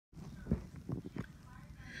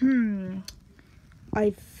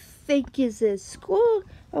I think it's a school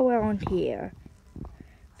around here.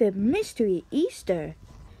 The mystery Easter.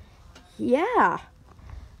 Yeah.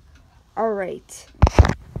 Alright.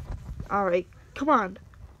 Alright, come on.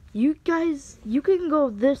 You guys, you can go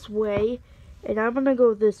this way, and I'm gonna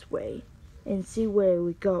go this way and see where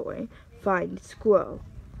we're going. Find the squirrel.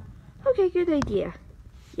 Okay, good idea.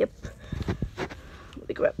 Yep. Let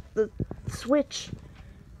me grab the switch.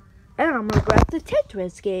 And I'm gonna grab the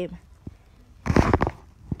Tetris game.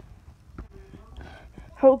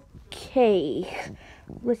 Okay.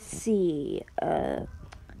 Let's see.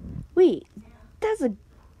 Wait. That's a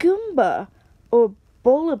Goomba or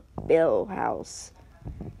Bullet Bill house.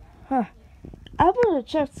 Huh. I'm gonna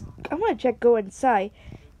check go inside,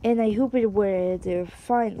 and I hope it where to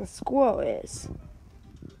find the squirrel is.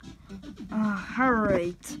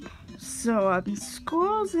 Alright. So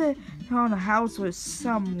squirrels on a house or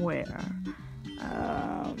somewhere.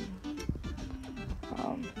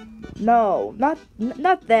 No, not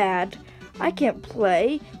that. I can't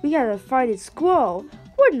play. We gotta find a squirrel.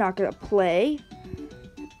 We're not gonna play.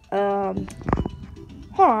 Hold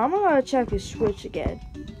on, I'm gonna check the switch again.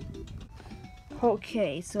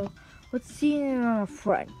 Okay, so let's see it on the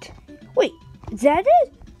front. Wait, is that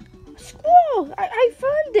it? Squirrel! I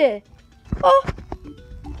found it! Oh!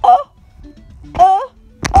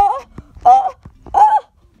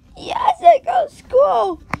 Yes, I got a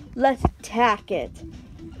squirrel! Let's attack it.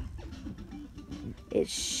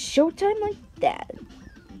 It's showtime like that.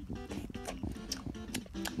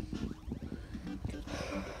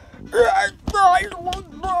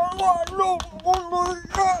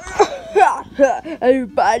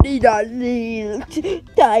 Everybody does need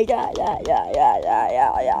die.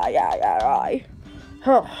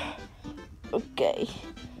 Okay,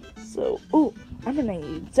 so I'm gonna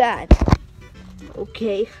use that.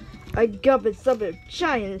 Okay, I got something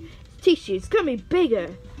giant tissue. It's gonna be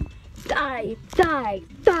bigger. Die,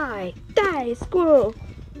 squirrel.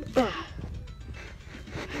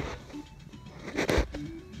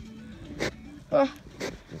 What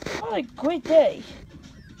a great day.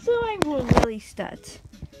 So I will really start.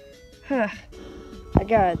 I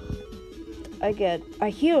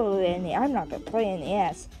heal in the. I'm not gonna play in the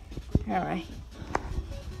ass.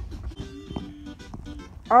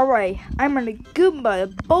 Alright, I'm in a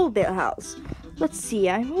Goomba Boulder house. Let's see,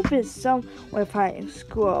 I hope it's somewhere if I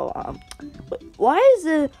scroll. Why is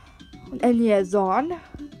the NES on?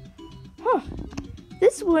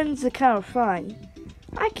 This one's kind of fun.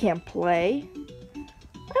 I can't play.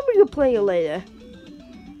 I'm gonna play it later.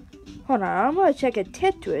 Hold on, I'm gonna check a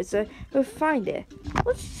Tetris and find it.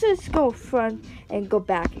 Let's just go front and go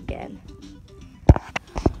back again.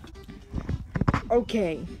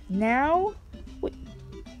 Okay, now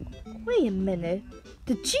wait a minute.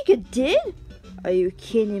 The Chica did? Are you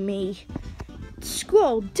kidding me?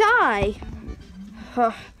 Squirrel die!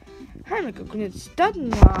 I'm gonna start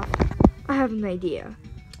off. I have an idea.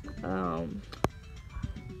 How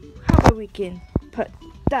about we can put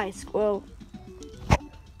die squirrel?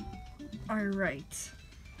 Alright.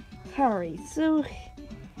 So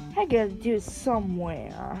I gotta do it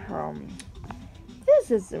somewhere. This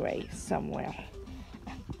is the way somewhere.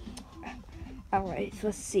 Alright,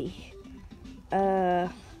 let's see.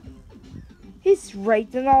 He's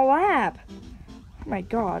right in our lab. Oh my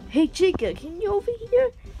god. Hey Chica, can you over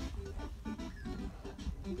here?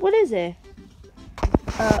 What is it?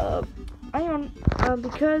 I don't,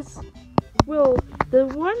 because, well, the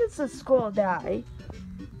one is a skull die,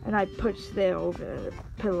 and I pushed there over the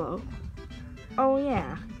pillow. Oh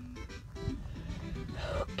yeah.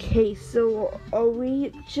 Okay, so are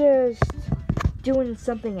we just doing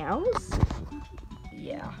something else?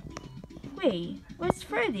 Yeah. Wait, where's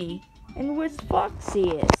Freddy? And where's Foxy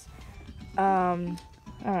is?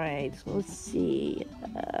 Alright, so let's see.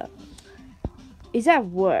 Is at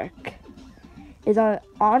work. Is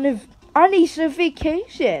on Easter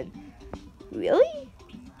vacation. Really?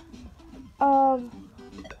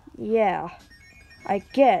 Yeah. I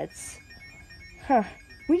guess.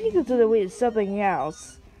 We need to do the way to something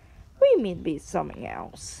else. What do you mean be something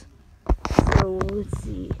else? So let's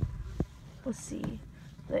see.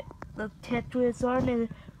 The Tetris aren't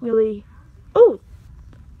really. Oh,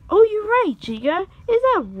 you're right, Chica. It's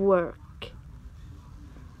at work.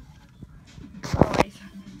 Alright,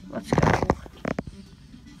 let's go.